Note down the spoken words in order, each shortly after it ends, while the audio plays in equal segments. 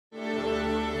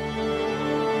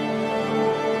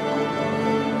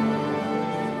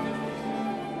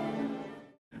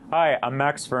Hi, I'm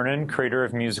Max Vernon, creator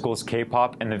of musicals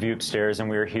K-pop and The View Upstairs, and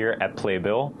we are here at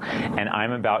Playbill, and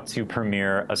I'm about to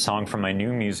premiere a song from my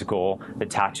new musical, The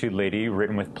Tattooed Lady,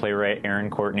 written with playwright Aaron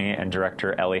Courtney and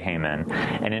director Ellie Heyman.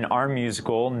 And in our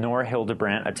musical, Nora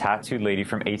Hildebrandt, a tattooed lady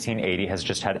from 1880, has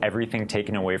just had everything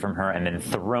taken away from her and then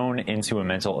thrown into a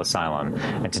mental asylum.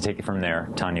 And to take it from there,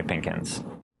 Tonya Pinkins.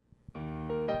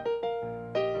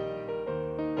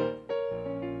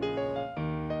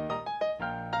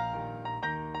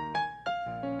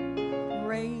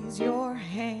 Raise your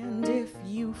hand if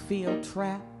you feel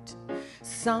trapped.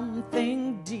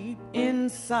 Something deep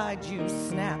inside you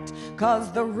snapped.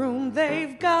 'Cause the room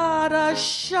they've got us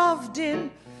shoved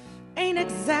in ain't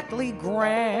exactly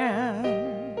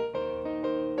grand.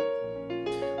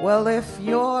 Well, if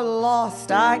you're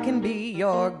lost, I can be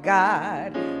your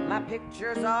guide. My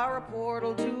pictures are a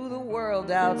portal to the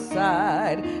world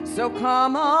outside. So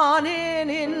come on in,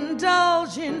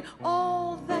 indulge in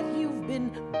all that you've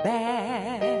been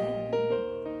bad.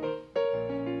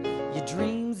 Your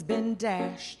dreams been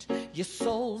dashed, your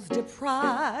soul's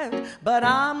deprived, but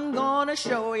I'm gonna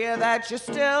show you that you're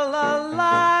still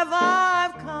alive.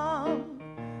 I've come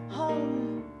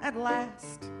home at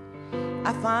last.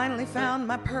 I finally found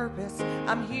my purpose.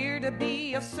 I'm here to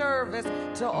be of service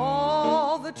to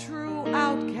all the true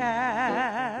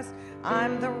outcasts.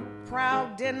 I'm the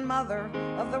proud den mother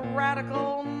of the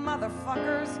radical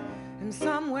motherfuckers. And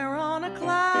somewhere on a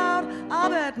cloud,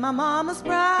 I'll bet my mama's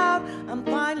proud. I'm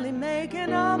finally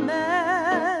making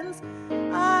amends.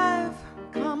 I've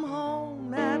come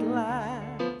home at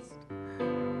last,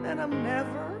 and I'm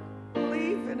never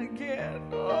leaving again.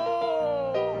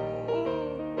 Oh.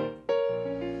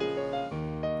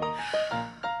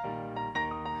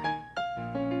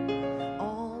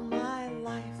 All my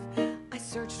life I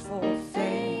searched for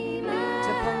fame,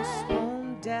 to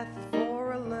postpone death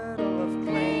for a little of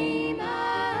claim.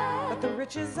 But the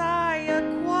riches I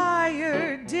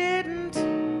acquired didn't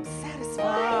satisfy.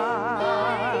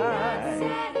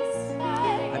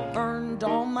 I burned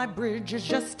all my bridges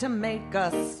just to make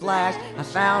a splash. I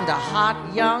found a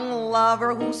hot young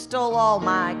lover who stole all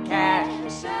my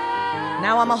cash.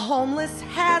 Now I'm a homeless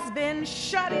has-been,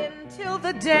 shut in till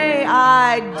the day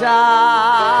I die.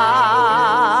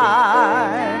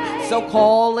 So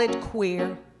call it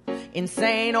queer,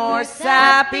 insane or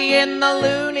sappy, in the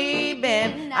loony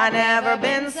bin. I never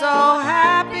been so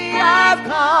happy. I've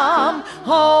come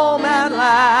home at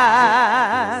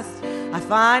last. I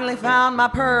finally found my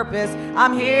purpose.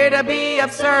 I'm here to be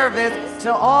of service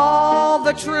to all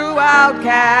the true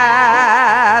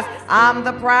outcasts. I'm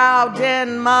the proud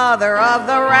den mother of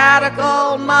the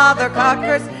radical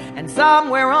motherfuckers. And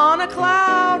somewhere on a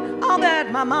cloud, I'll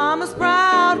bet my mama's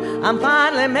proud. I'm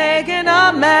finally making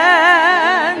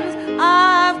amends.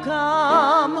 I've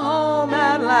come home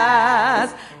at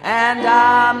last, and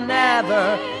I'm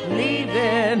never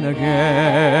leaving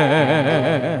again.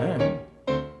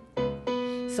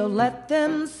 So let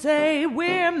them say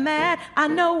we're mad. I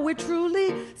know we're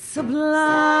truly sublime.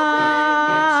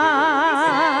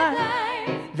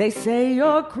 They say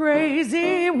you're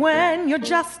crazy when you're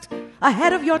just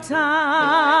ahead of your time.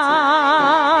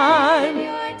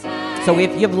 So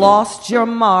if you've lost your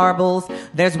marbles,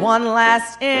 there's one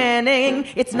last inning.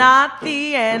 It's not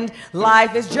the end.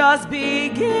 Life is just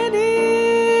beginning.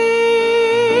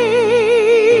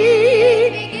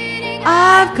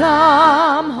 I've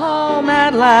come home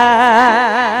at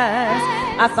last.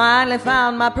 I finally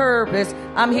found my purpose.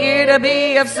 I'm here to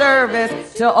be of service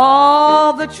to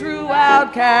all the true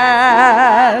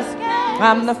outcasts.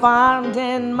 I'm the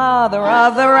founding mother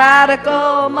of the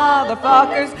radical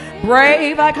motherfuckers,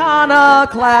 brave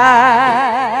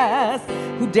iconoclast,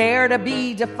 who dare to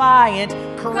be defiant,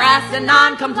 crass and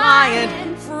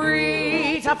non-compliant,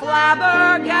 free to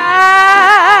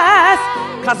flabbergast.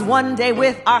 'Cause one day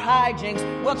with our hijinks,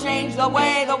 we'll change the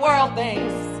way the world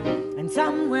thinks. And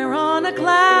somewhere on a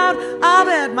cloud, I'll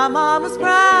bet my mama's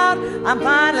proud. I'm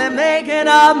finally making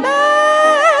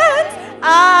amends.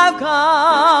 I've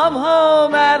come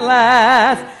home at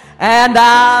last, and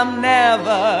I'm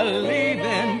never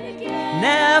leaving,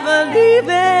 never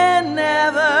leaving,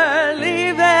 never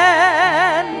leaving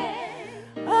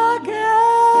again.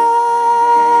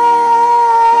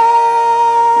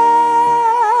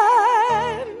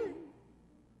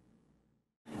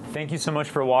 Thank you so much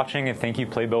for watching, and thank you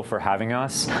Playbill for having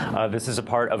us. This is a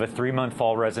part of a 3-month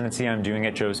fall residency I'm doing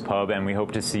at Joe's Pub, and we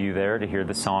hope to see you there to hear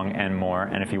the song and more.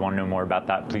 And if you want to know more about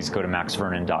that, please go to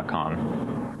maxvernon.com.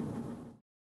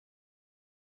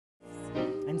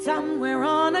 And somewhere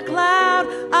on a cloud,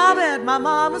 I bet my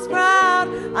mama's proud.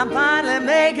 I'm finally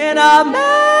making a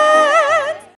mess.